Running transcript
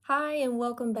Hi, and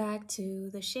welcome back to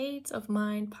the Shades of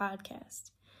Mind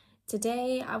podcast.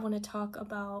 Today, I want to talk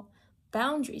about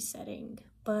boundary setting,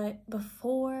 but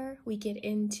before we get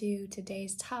into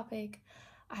today's topic,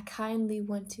 I kindly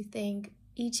want to thank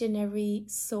each and every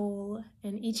soul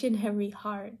and each and every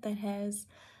heart that has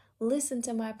listened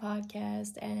to my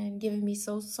podcast and given me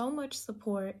so much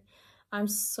support. I'm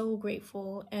so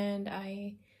grateful, and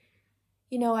I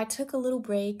took a little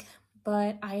break,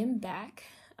 but I am back.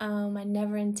 I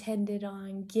never intended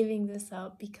on giving this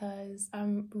up because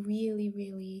I'm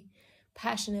really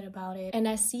passionate about it. And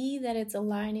I see that it's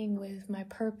aligning with my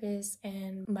purpose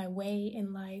and my way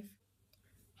in life.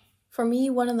 For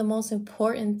me, one of the most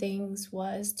important things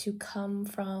was to come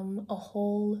from a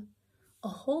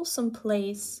wholesome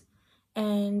place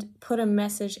and put a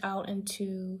message out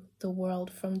into the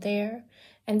world from there.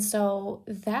 And so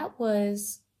that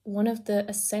was one of the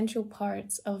essential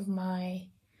parts of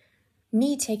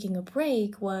me taking a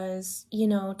break was,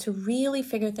 to really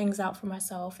figure things out for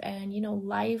myself. And,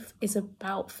 life is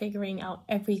about figuring out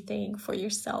everything for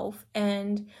yourself.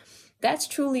 And that's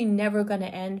truly never going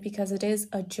to end because it is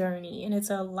a journey and it's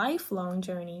a lifelong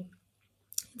journey.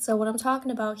 So what I'm talking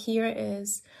about here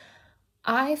is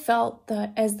I felt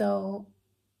that as though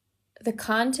the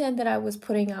content that I was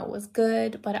putting out was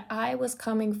good, but I was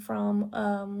coming from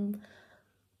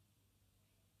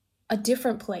a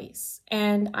different place,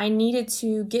 and I needed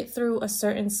to get through a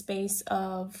certain space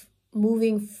of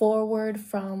moving forward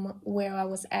from where I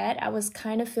was at. I was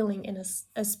kind of feeling in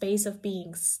a space of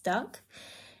being stuck.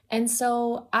 And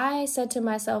so I said to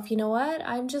myself, you know what?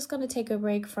 I'm just going to take a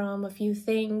break from a few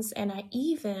things. And I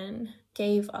even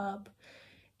gave up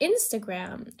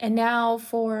Instagram. And now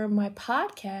for my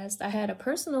podcast, I had a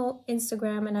personal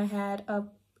Instagram and I had a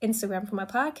Instagram for my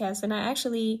podcast. And I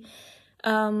actually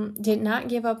did not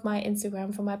give up my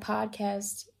Instagram for my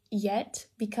podcast yet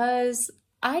because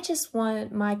I just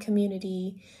want my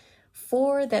community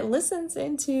that listens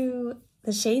into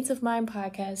the Shades of Mind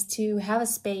podcast to have a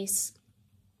space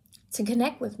to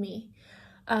connect with me.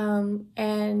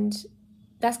 And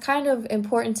that's kind of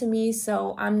important to me.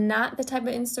 So I'm not the type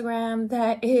of Instagram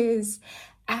that is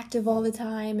active all the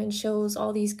time and shows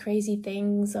all these crazy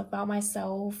things about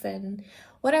myself and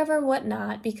whatever and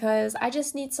whatnot, because I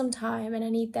just need some time and I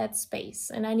need that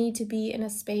space. And I need to be in a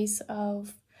space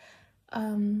of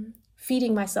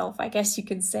feeding myself, I guess you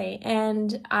could say.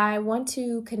 And I want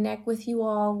to connect with you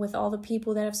all, with all the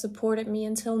people that have supported me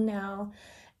until now,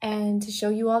 and to show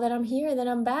you all that I'm here, that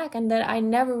I'm back, and that I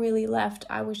never really left.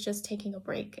 I was just taking a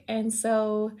break. And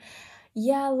so,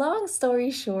 yeah, long story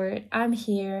short, I'm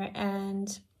here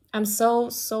and I'm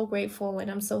so grateful and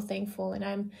I'm so thankful. And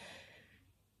I'm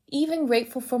even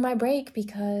grateful for my break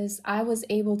because I was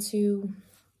able to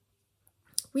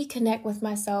reconnect with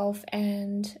myself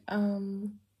and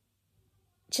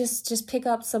just pick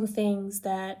up some things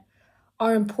that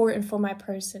are important for my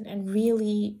person and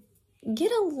really get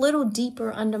a little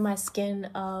deeper under my skin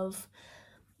of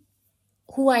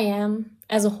who I am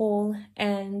as a whole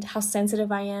and how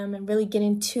sensitive I am, and really get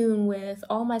in tune with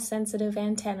all my sensitive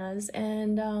antennas.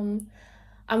 And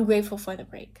I'm grateful for the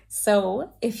break.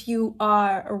 So if you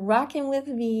are rocking with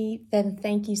me, then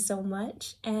thank you so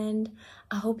much. And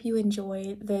I hope you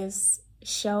enjoy this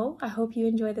show. I hope you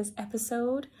enjoy this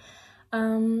episode.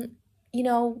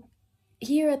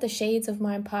 Here at the Shades of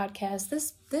Mind podcast,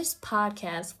 this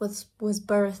podcast was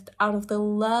birthed out of the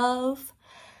love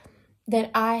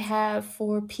that I have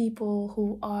for people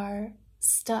who are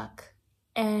stuck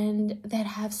and that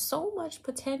have so much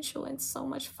potential and so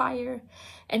much fire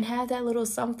and have that little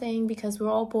something, because we're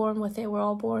all born with it. We're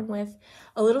all born with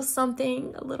a little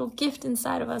something, a little gift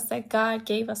inside of us that God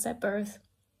gave us at birth.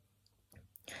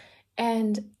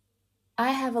 And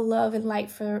I have a love and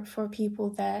light for people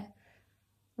that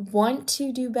want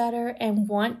to do better and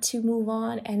want to move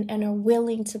on and are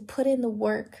willing to put in the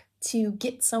work to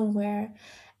get somewhere.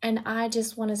 And I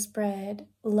just want to spread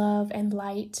love and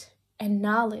light and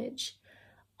knowledge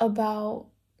about,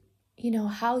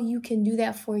 how you can do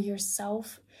that for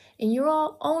yourself in your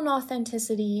own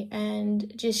authenticity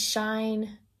and just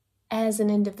shine as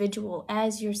an individual,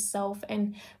 as yourself,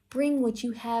 and bring what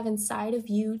you have inside of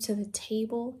you to the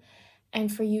table,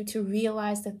 and for you to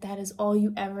realize that that is all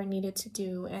you ever needed to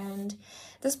do. And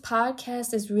this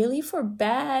podcast is really for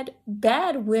bad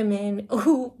women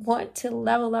who want to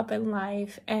level up in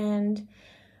life. And,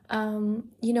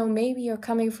 maybe you're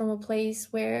coming from a place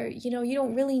where, you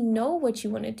don't really know what you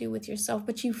want to do with yourself,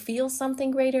 but you feel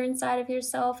something greater inside of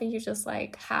yourself. And you're just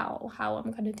like, how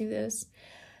I'm going to do this.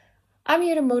 I'm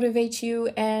here to motivate you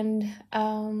and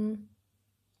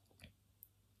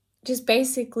just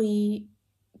basically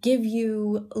give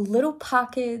you little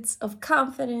pockets of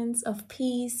confidence, of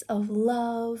peace, of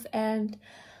love, and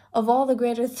of all the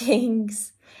greater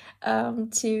things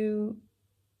to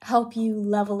help you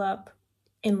level up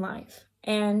in life.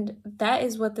 And that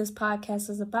is what this podcast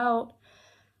is about.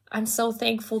 I'm so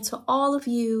thankful to all of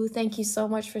you. Thank you so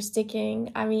much for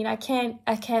sticking. I mean, I can't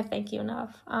thank you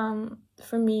enough.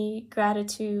 For me,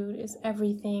 gratitude is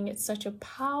everything. It's such a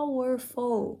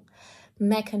powerful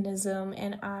mechanism,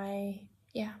 and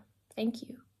thank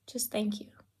you. Just thank you.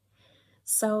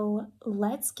 So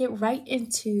let's get right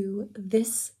into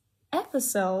this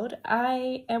episode.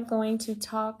 I am going to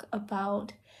talk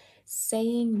about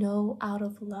saying no out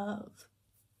of love.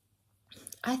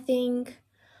 I think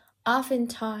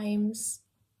oftentimes,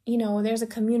 there's a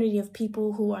community of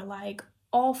people who are like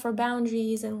all for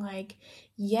boundaries and like,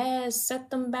 yes, set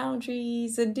them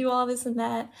boundaries and do all this and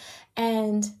that.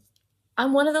 And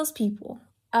I'm one of those people.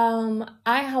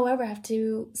 I, however, have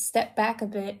to step back a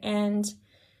bit and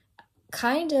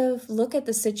kind of look at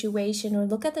the situation or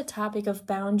look at the topic of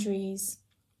boundaries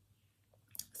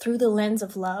through the lens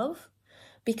of love,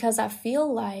 because I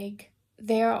feel like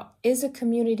there is a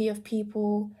community of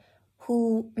people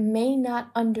who may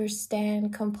not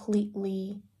understand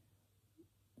completely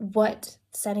what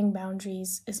setting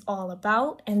boundaries is all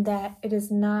about, and that it is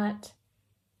not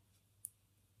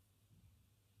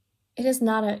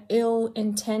an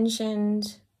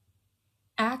ill-intentioned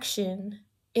action.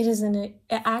 It is an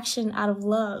action out of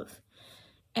love.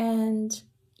 And,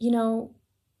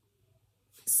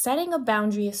 setting a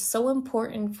boundary is so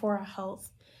important for our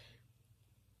health.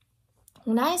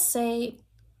 When I say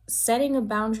setting a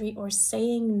boundary or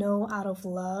saying no out of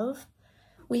love,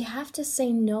 we have to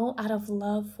say no out of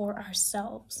love for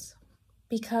ourselves,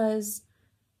 because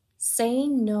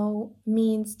saying no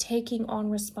means taking on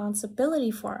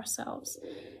responsibility for ourselves.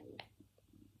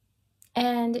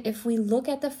 And if we look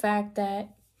at the fact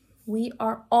that we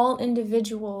are all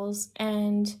individuals,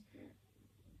 and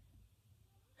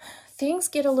things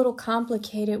get a little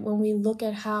complicated when we look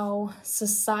at how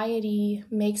society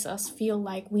makes us feel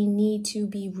like we need to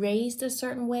be raised a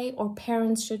certain way, or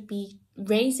parents should be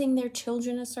raising their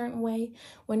children a certain way,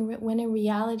 when in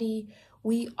reality,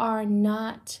 we are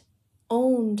not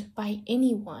owned by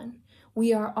anyone.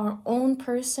 We are our own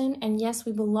person, and yes,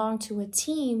 we belong to a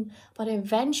team, but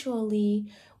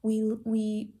eventually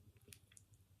we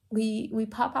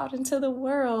pop out into the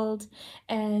world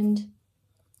and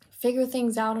figure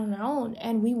things out on our own.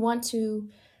 And we want to,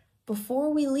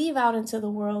 before we leave out into the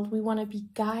world, we want to be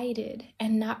guided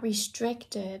and not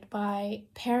restricted by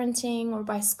parenting or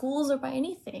by schools or by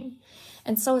anything.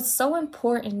 And so it's so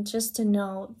important just to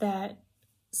know that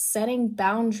setting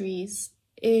boundaries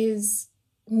is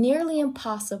nearly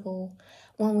impossible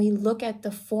when we look at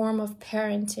the form of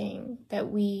parenting that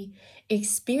we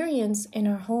experience in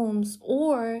our homes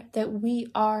or that we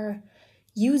are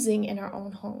using in our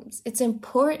own homes. It's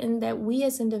important that we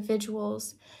as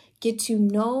individuals get to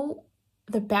know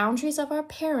the boundaries of our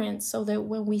parents so that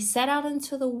when we set out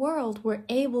into the world, we're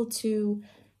able to,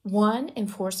 one,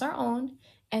 enforce our own,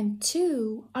 and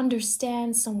two,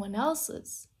 understand someone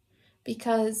else's.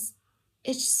 Because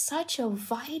it's such a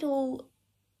vital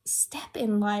step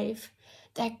in life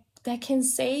that can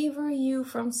savor you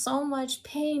from so much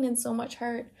pain and so much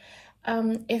hurt,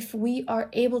 if we are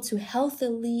able to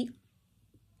healthily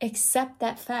accept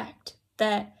that fact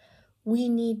that we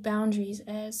need boundaries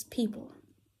as people.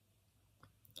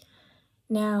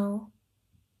 Now,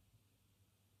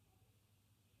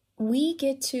 we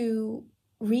get to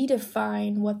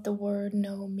redefine what the word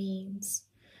no means.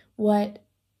 What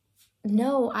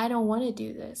no, I don't want to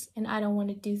do this and I don't want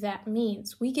to do that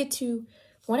means.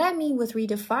 What I mean with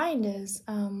redefined is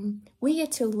we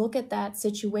get to look at that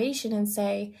situation and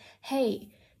say, hey,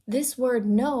 this word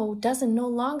no doesn't no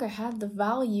longer have the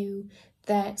value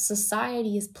that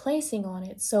society is placing on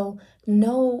it. So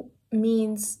no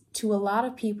means to a lot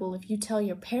of people, if you tell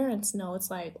your parents no, it's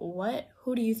like, what?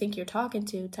 Who do you think you're talking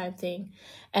to type thing.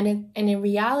 And in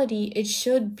reality,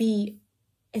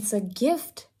 it's a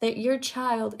gift that your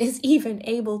child is even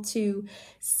able to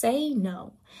say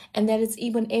no, and that it's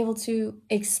even able to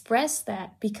express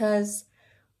that, because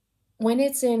when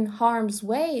it's in harm's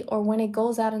way or when it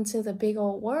goes out into the big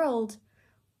old world,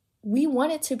 we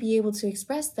want it to be able to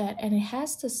express that, and it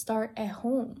has to start at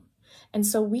home. And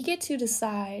so we get to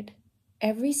decide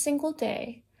every single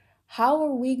day, how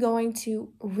are we going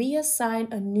to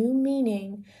reassign a new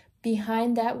meaning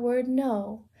behind that word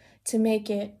no to make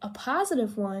it a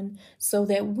positive one so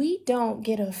that we don't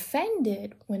get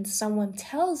offended when someone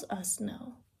tells us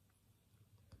no.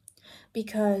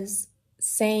 Because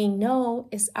saying no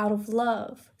is out of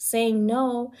love. Saying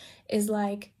no is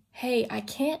like hey, I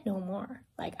can't no more.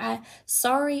 Like,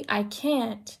 sorry, I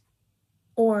can't.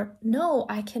 Or, no,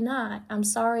 I cannot. I'm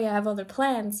sorry, I have other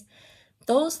plans.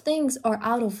 Those things are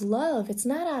out of love. It's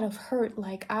not out of hurt.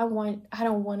 Like, I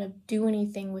don't want to do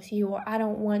anything with you, or I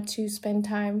don't want to spend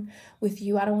time with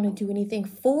you. I don't want to do anything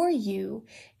for you.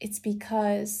 It's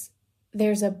because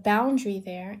there's a boundary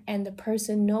there, and the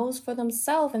person knows for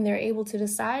themselves, and they're able to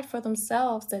decide for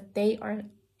themselves that they are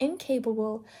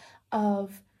incapable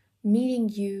of meeting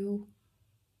you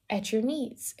at your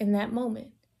needs in that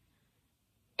moment.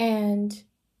 And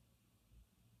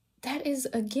that is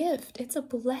a gift. It's a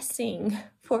blessing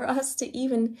for us to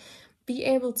even be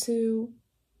able to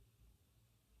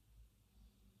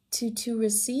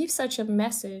receive such a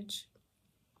message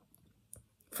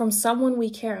from someone we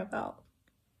care about.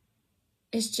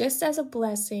 It's just as a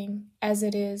blessing as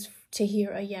it is to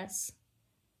hear a yes.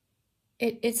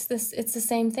 It's the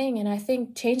same thing. And I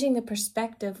think changing the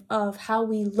perspective of how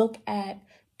we look at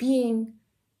being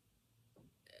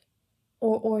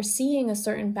or seeing a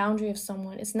certain boundary of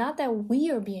someone, it's not that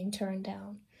we are being turned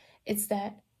down. It's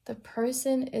that the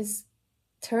person is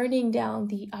turning down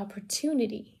the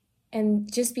opportunity.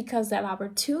 And just because that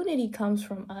opportunity comes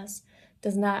from us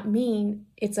does not mean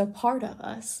it's a part of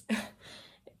us.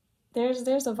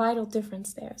 There's a vital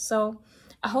difference there. So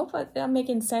I hope I'm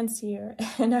making sense here,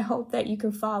 and I hope that you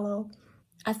can follow.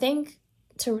 I think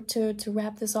to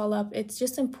wrap this all up, it's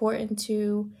just important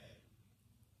to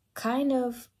kind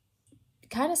of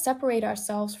separate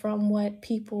ourselves from what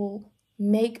people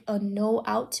make a no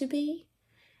out to be,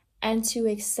 and to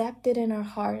accept it in our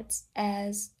hearts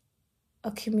as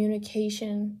a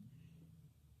communication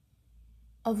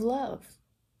of love.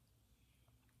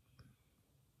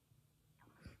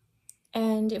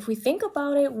 And if we think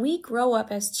about it, we grow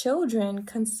up as children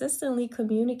consistently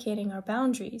communicating our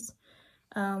boundaries.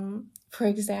 For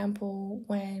example,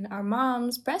 when our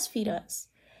moms breastfeed us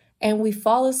and we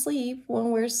fall asleep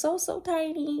when we're so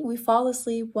tiny, we fall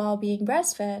asleep while being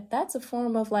breastfed, that's a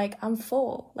form of like, I'm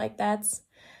full. Like, that's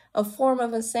a form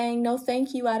of us saying, no,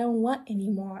 thank you, I don't want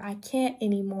anymore. I can't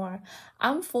anymore.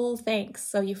 I'm full, thanks.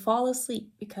 So you fall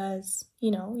asleep because,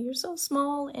 you're so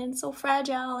small and so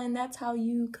fragile, and that's how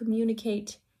you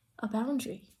communicate a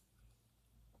boundary.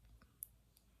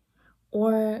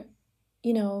 Or,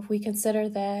 if we consider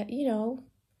that,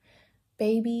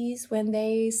 babies, when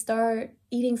they start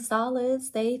eating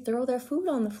solids, they throw their food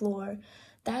on the floor.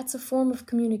 That's a form of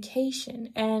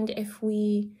communication. And if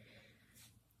we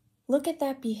look at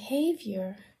that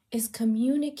behavior, is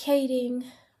communicating,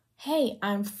 hey,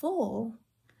 I'm full.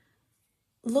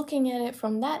 Looking at it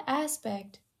from that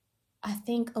aspect, I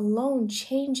think alone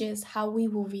changes how we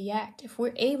will react. If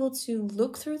we're able to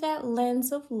look through that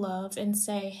lens of love and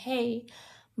say, hey,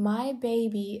 my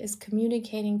baby is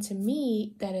communicating to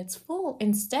me that it's full,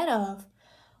 instead of,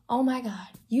 oh my God,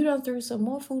 you done threw some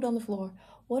more food on the floor.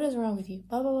 What is wrong with you?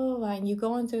 Blah, blah, blah, blah. And you're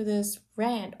going through this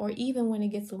rant, or even when it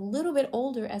gets a little bit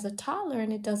older as a toddler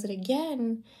and it does it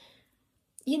again,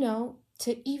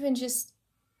 to even just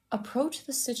approach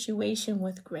the situation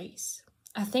with grace.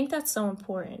 I think that's so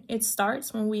important. It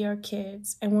starts when we are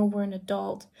kids, and when we're an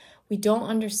adult, we don't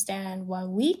understand why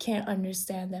we can't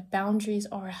understand that boundaries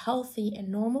are a healthy and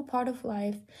normal part of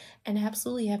life and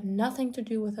absolutely have nothing to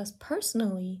do with us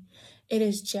personally. It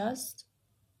is just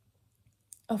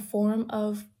a form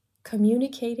of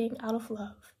communicating out of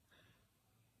love.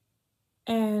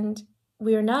 And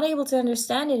we are not able to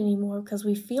understand it anymore because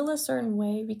we feel a certain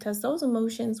way, because those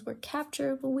emotions were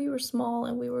captured when we were small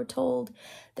and we were told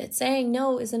that saying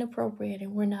no is inappropriate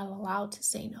and we're not allowed to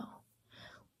say no.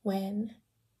 When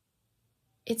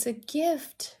it's a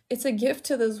gift. It's a gift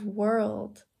to this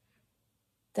world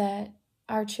that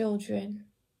our children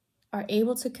are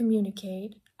able to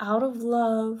communicate out of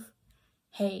love,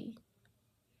 hey,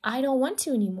 I don't want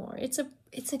to anymore. It's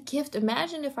a gift.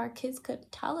 Imagine if our kids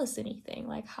could tell us anything,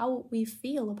 like how would we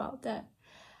feel about that?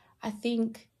 I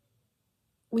think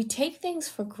we take things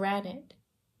for granted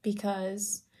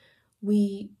because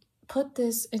we put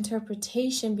this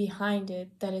interpretation behind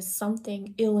it that is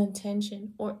something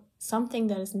ill-intentioned or something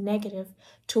that is negative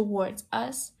towards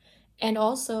us, and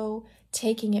also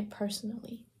taking it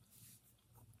personally.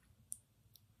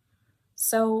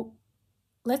 So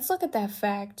let's look at that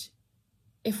fact.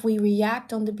 If we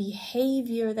react on the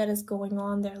behavior that is going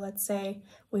on there, let's say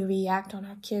we react on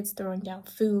our kids throwing down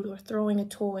food or throwing a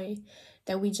toy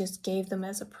that we just gave them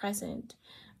as a present,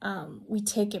 we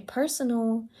take it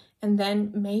personal and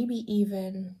then maybe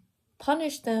even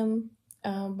punish them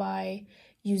by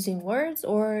using words,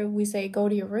 or we say, go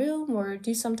to your room, or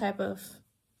do some type of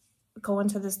go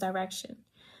into this direction.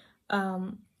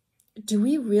 do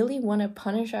we really want to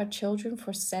punish our children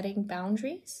for setting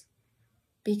boundaries?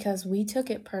 Because we took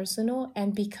it personal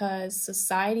and because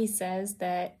society says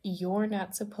that you're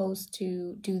not supposed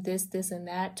to do this, this, and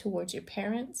that towards your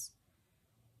parents?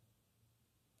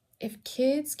 If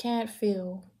kids can't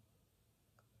feel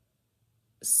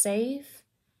safe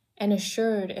and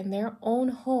assured in their own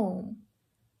home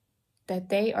that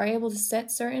they are able to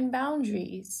set certain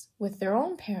boundaries with their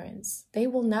own parents, they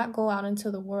will not go out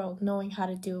into the world knowing how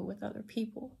to do it with other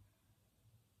people.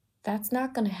 That's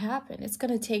not going to happen. It's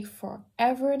going to take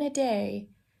forever and a day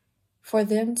for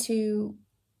them to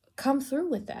come through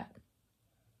with that.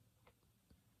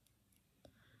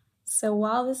 So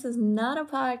while this is not a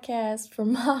podcast for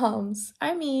moms,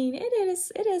 I mean,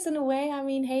 it is in a way. I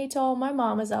mean, hey to all my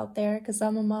mamas out there, because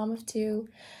I'm a mom of two.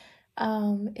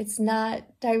 It's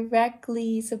not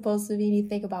directly supposed to be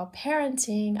anything about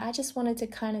parenting. I just wanted to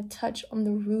kind of touch on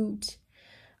the root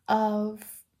of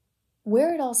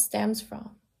where it all stems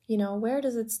from. You know, where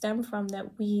does it stem from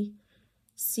that we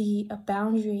see a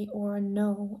boundary or a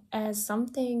no as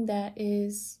something that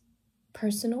is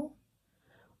personal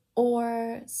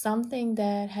or something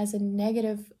that has a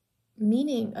negative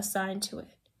meaning assigned to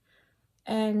it?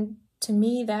 And to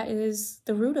me, that is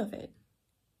the root of it.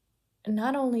 And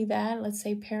not only that, let's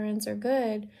say parents are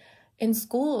good. In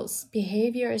schools,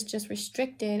 behavior is just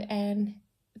restricted and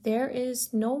there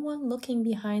is no one looking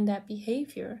behind that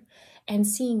behavior and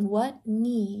seeing what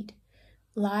need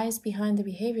lies behind the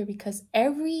behavior, because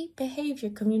every behavior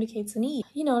communicates a need.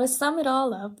 You know, to sum it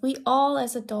all up, we all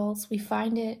as adults, we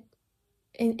find it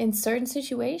in certain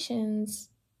situations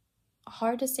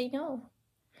hard to say no.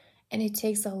 And it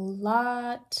takes a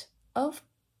lot of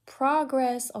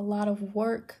progress, a lot of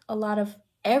work, a lot of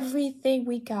everything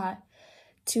we got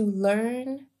to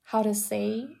learn how to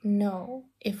say no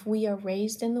if we are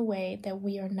raised in the way that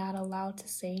we are not allowed to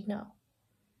say no.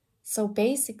 So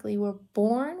basically, we're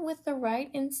born with the right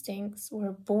instincts,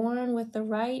 we're born with the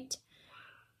right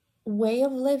way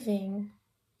of living,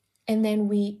 and then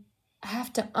we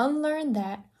have to unlearn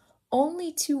that,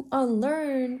 only to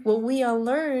unlearn what we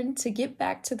unlearned to get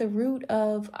back to the root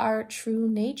of our true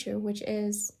nature, which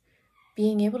is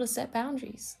being able to set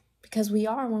boundaries, because we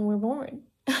are when we're born.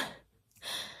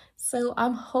 So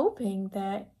I'm hoping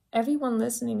that everyone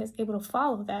listening is able to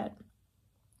follow that,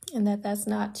 and that that's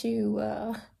not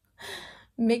too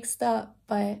mixed up,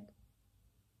 but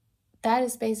that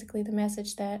is basically the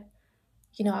message that,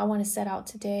 you know, I want to set out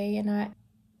today. And I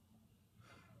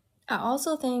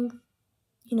also think,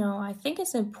 you know, I think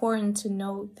it's important to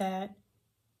note that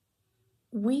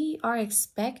we are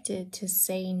expected to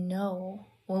say no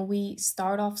when we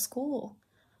start off school.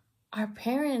 Our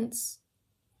parents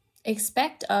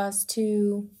expect us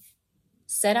to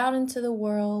set out into the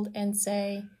world and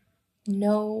say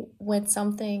no when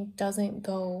something doesn't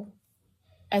go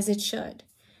as it should.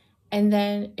 And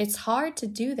then it's hard to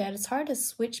do that. It's hard to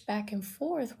switch back and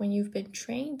forth when you've been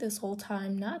trained this whole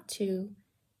time not to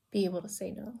be able to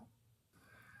say no.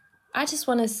 I just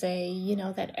want to say, you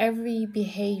know, that every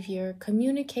behavior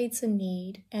communicates a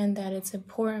need, and that it's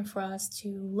important for us to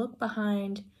look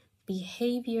behind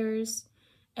behaviors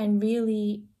and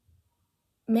really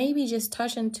maybe just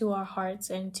touch into our hearts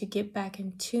and to get back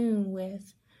in tune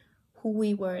with who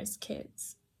we were as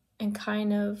kids, and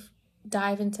kind of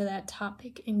dive into that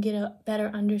topic and get a better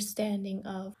understanding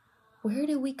of where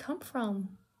did we come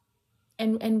from,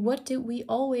 and what have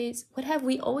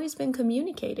we always been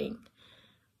communicating?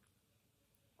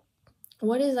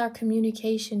 What does our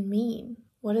communication mean?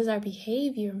 What does our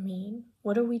behavior mean?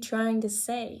 What are we trying to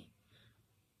say?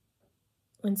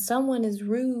 When someone is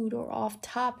rude or off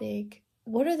topic,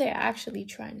 what are they actually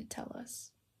trying to tell us?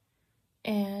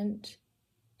 And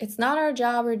it's not our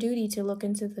job or duty to look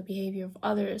into the behavior of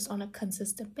others on a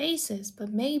consistent basis,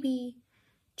 but maybe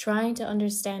trying to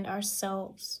understand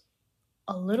ourselves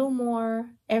a little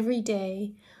more every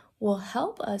day will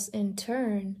help us in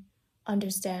turn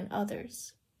understand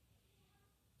others.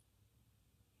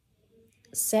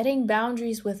 Setting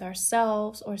boundaries with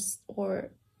ourselves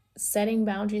or setting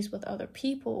boundaries with other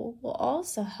people will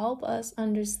also help us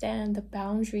understand the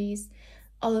boundaries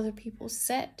other people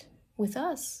set with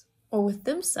us or with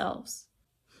themselves.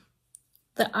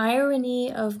 The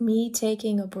irony of me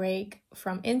taking a break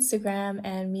from Instagram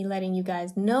and me letting you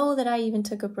guys know that I even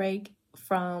took a break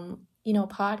from, you know,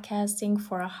 podcasting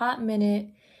for a hot minute,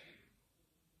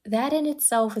 that in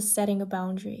itself is setting a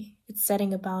boundary. It's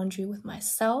setting a boundary with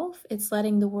myself. It's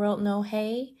letting the world know,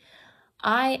 hey,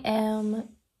 I am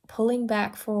pulling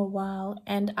back for a while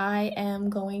and I am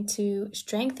going to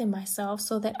strengthen myself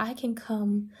so that I can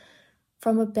come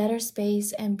from a better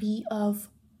space and be of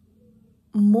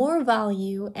more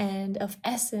value and of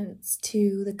essence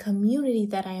to the community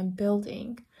that I am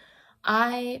building.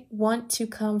 I want to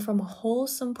come from a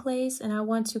wholesome place, and I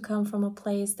want to come from a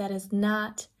place that is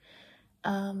not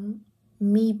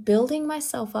me building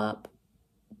myself up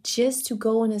just to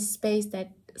go in a space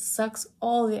that sucks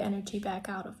all the energy back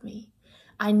out of me.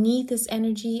 I need this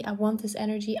energy. I want this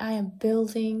energy. I am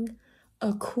building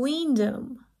a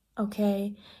queendom,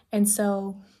 okay? And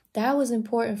so that was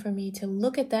important for me to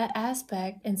look at that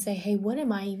aspect and say, hey, what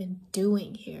am I even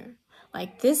doing here?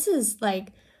 Like, this is like,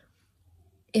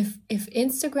 if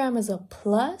Instagram is a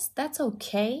plus, that's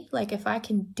okay. Like, if I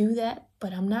can do that,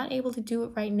 but I'm not able to do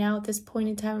it right now at this point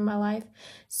in time in my life.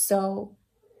 So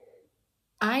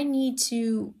I need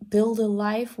to build a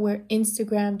life where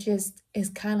Instagram just is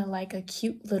kind of like a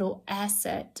cute little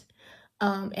asset,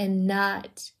 and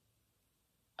not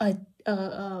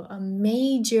a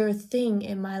major thing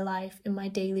in my life, in my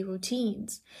daily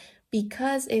routines,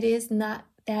 because it is not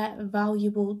that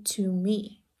valuable to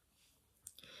me.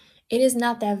 It is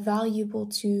not that valuable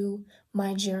to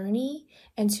my journey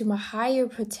and to my higher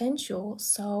potential.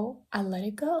 So I let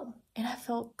it go, and I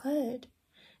felt good.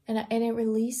 And it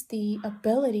released the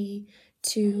ability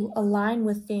to align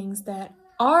with things that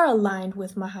are aligned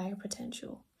with my higher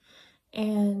potential.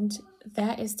 And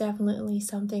that is definitely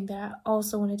something that I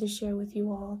also wanted to share with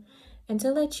you all. And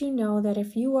to let you know that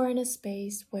if you are in a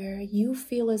space where you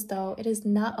feel as though it is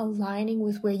not aligning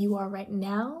with where you are right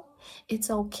now, it's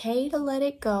okay to let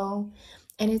it go.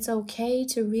 And it's okay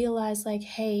to realize, like,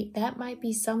 hey, that might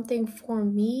be something for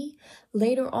me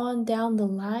later on down the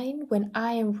line when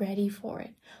I am ready for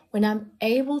it, when I'm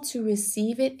able to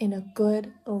receive it in a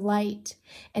good light.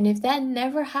 And if that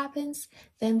never happens,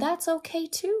 then that's okay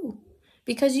too.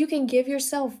 Because you can give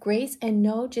yourself grace and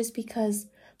know just because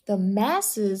the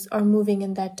masses are moving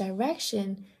in that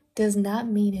direction does not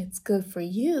mean it's good for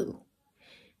you.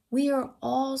 We are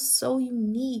all so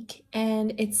unique,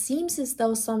 and it seems as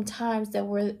though sometimes that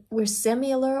we're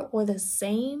similar or the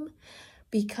same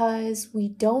because we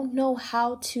don't know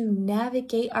how to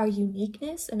navigate our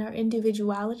uniqueness and our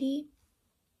individuality.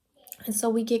 And so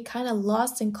we get kind of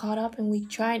lost and caught up, and we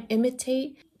try and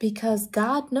imitate because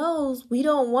God knows we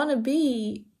don't want to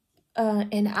be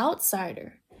an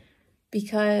outsider.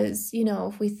 Because,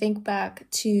 if we think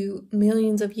back to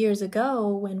millions of years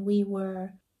ago when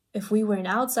if we were an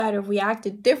outsider, if we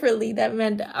acted differently, that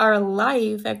meant our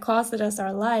life, that costed us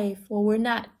our life. Well, we're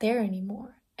not there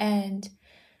anymore. And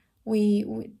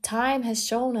time has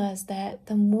shown us that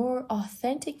the more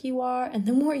authentic you are and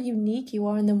the more unique you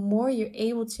are and the more you're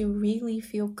able to really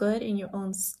feel good in your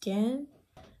own skin,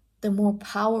 the more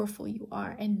powerful you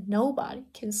are, and nobody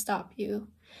can stop you.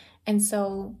 And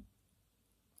so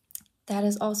that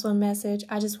is also a message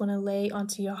I just want to lay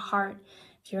onto your heart.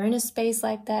 If you're in a space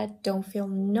like that, don't feel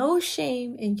no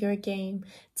shame in your game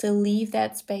to leave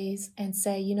that space and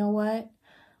say, you know what?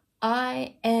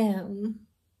 I am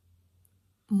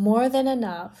more than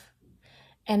enough,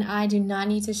 and I do not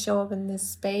need to show up in this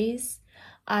space.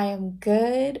 I am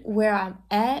good where I'm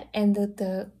at, and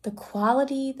the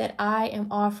quality that I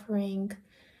am offering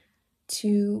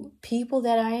to people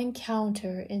that I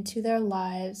encounter into their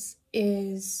lives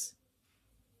is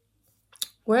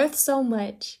worth so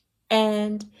much.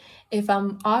 And if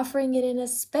I'm offering it in a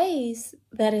space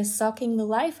that is sucking the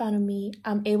life out of me,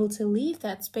 I'm able to leave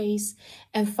that space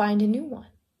and find a new one.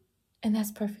 And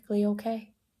that's perfectly okay.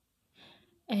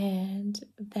 And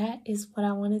that is what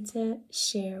I wanted to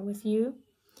share with you.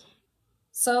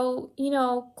 So,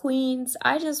 Queens,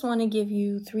 I just want to give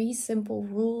you 3 simple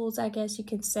rules, I guess you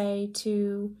could say,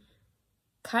 to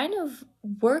kind of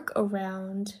work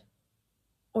around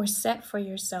or set for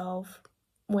yourself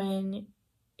when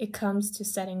it comes to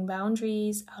setting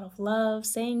boundaries out of love,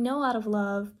 saying no out of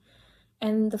love.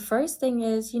 And the first thing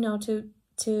is,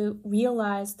 to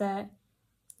realize that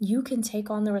you can take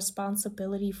on the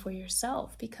responsibility for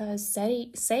yourself, because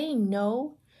saying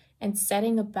no and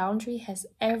setting a boundary has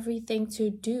everything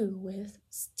to do with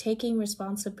taking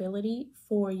responsibility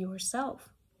for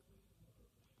yourself.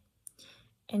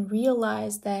 And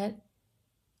realize that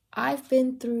I've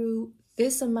been through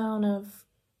this amount of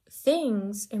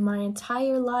things in my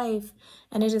entire life,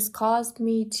 and it has caused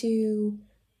me to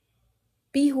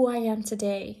be who I am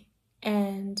today.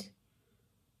 And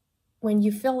when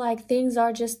you feel like things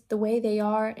are just the way they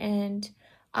are and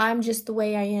I'm just the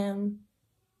way I am,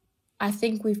 I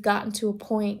think we've gotten to a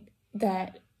point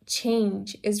that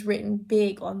change is written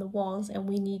big on the walls, and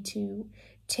we need to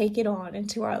take it on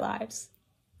into our lives,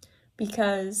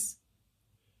 because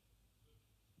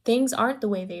things aren't the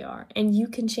way they are, and you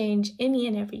can change any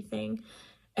and everything.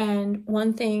 And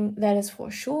one thing that is for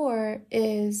sure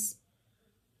is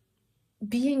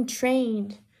being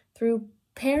trained through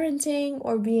parenting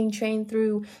or being trained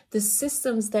through the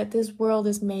systems that this world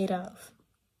is made of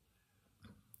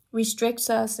restricts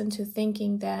us into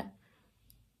thinking that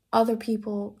other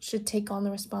people should take on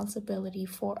the responsibility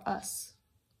for us.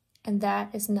 And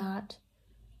that is not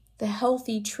the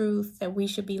healthy truth that we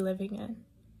should be living in.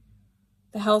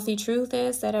 The healthy truth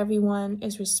is that everyone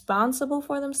is responsible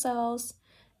for themselves,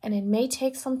 and it may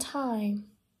take some time,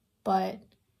 but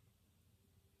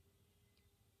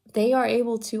they are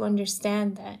able to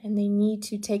understand that, and they need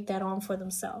to take that on for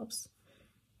themselves.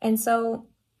 And so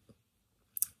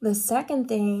the second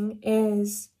thing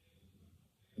is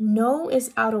no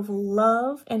is out of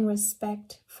love and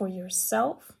respect for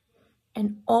yourself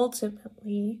and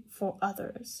ultimately for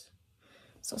others.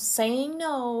 So saying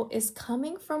no is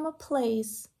coming from a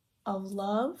place of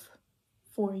love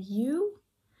for you.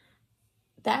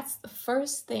 That's the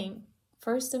first thing,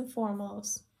 first and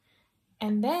foremost.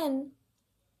 And then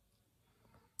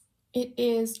it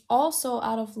is also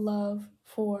out of love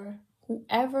for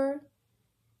whoever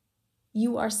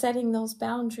you are setting those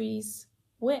boundaries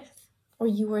with, or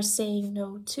you are saying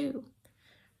no to.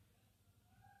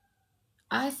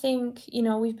 I think,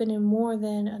 we've been in more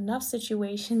than enough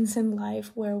situations in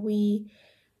life where we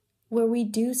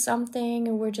do something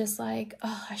and we're just like,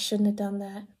 oh, I shouldn't have done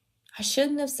that. I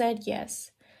shouldn't have said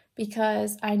yes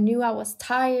because I knew I was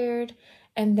tired,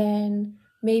 and then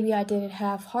maybe I did it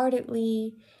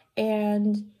half-heartedly,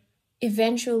 and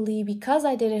eventually, because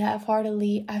I did it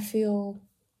half-heartedly, I feel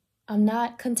I'm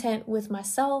not content with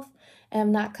myself, and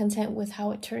I'm not content with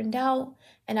how it turned out,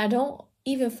 and I don't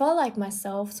even feel like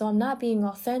myself, so I'm not being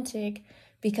authentic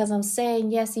because I'm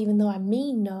saying yes even though I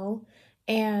mean no.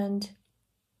 And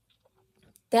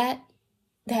that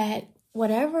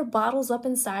whatever bottles up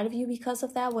inside of you because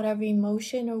of that, whatever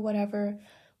emotion or whatever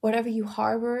you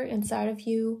harbor inside of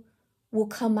you will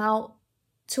come out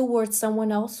towards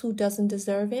someone else who doesn't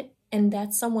deserve it, and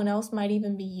that someone else might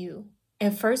even be you.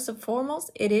 And first and foremost,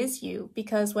 it is you,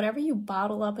 because whatever you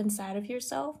bottle up inside of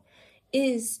yourself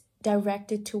is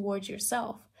directed towards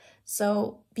yourself.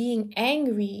 So being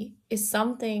angry is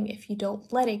something, if you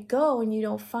don't let it go and you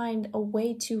don't find a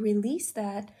way to release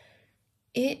that,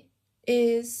 it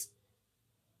is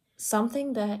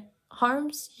something that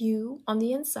harms you on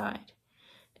the inside.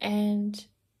 And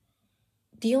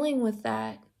dealing with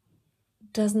that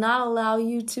does not allow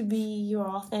you to be your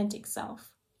authentic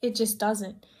self. It just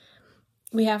doesn't.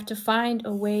 We have to find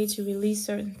a way to release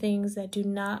certain things that do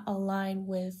not align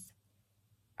with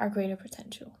our greater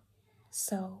potential.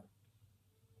 So,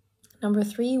 number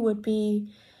 3 would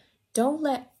be, don't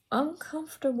let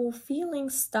uncomfortable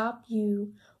feelings stop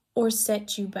you or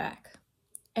set you back.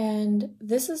 And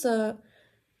this is a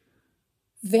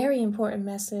very important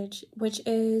message, which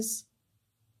is,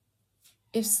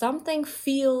 if something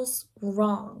feels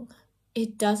wrong,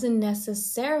 it doesn't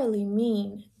necessarily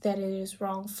mean that it is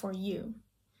wrong for you.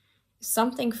 If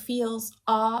something feels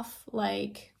off,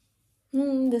 like,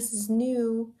 this is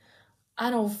new, I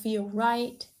don't feel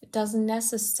right, it doesn't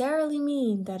necessarily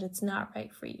mean that it's not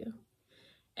right for you.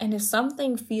 And if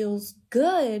something feels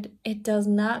good, it does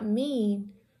not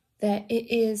mean that it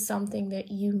is something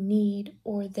that you need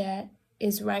or that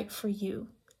is right for you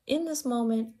in this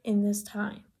moment, in this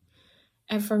time.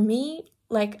 And for me,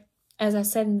 like, as I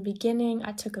said in the beginning,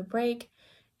 I took a break,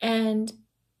 and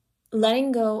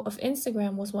letting go of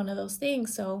Instagram was one of those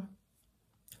things. So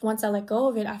once I let go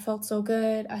of it, I felt so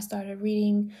good. I started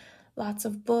reading lots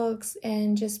of books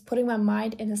and just putting my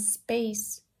mind in a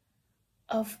space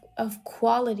of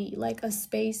quality, like a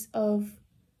space of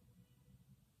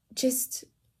just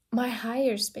my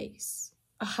higher space,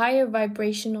 a higher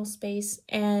vibrational space.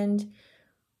 And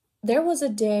there was a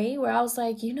day where I was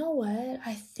like, you know what?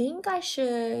 I think I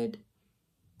should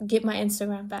get my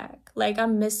Instagram back. Like,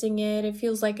 I'm missing it. It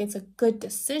feels like it's a good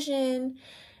decision.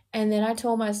 And then I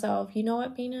told myself, you know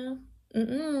what, Bina?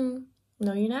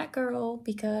 No, you're not, girl,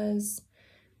 because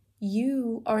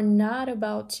you are not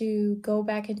about to go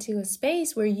back into a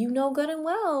space where you know good and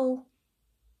well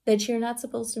that you're not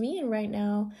supposed to be in right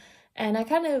now. And I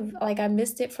kind of, like, I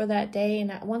missed it for that day.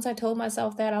 And once I told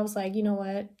myself that, I was like, you know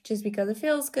what? Just because it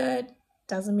feels good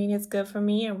doesn't mean it's good for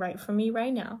me and right for me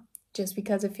right now. Just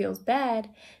because it feels bad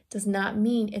does not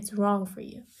mean it's wrong for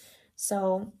you.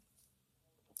 So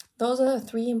those are the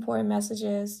 3 important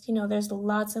messages. There's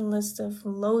lots and lists of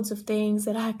loads of things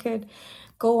that I could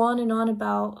go on and on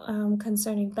about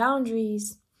concerning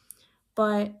boundaries.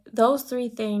 But those 3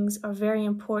 things are very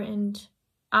important,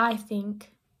 I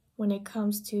think, when it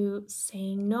comes to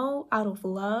saying no out of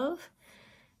love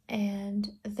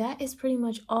And that is pretty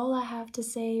much all I have to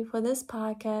say for this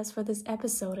podcast, for this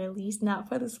episode at least, not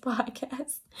for this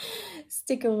podcast.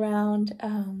 Stick around.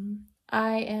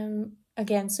 I am,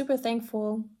 again, super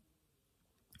thankful.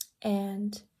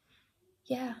 And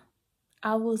yeah,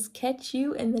 I will catch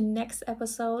you in the next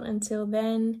episode. Until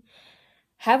then,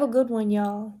 have a good one,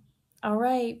 y'all. All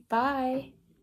right, bye.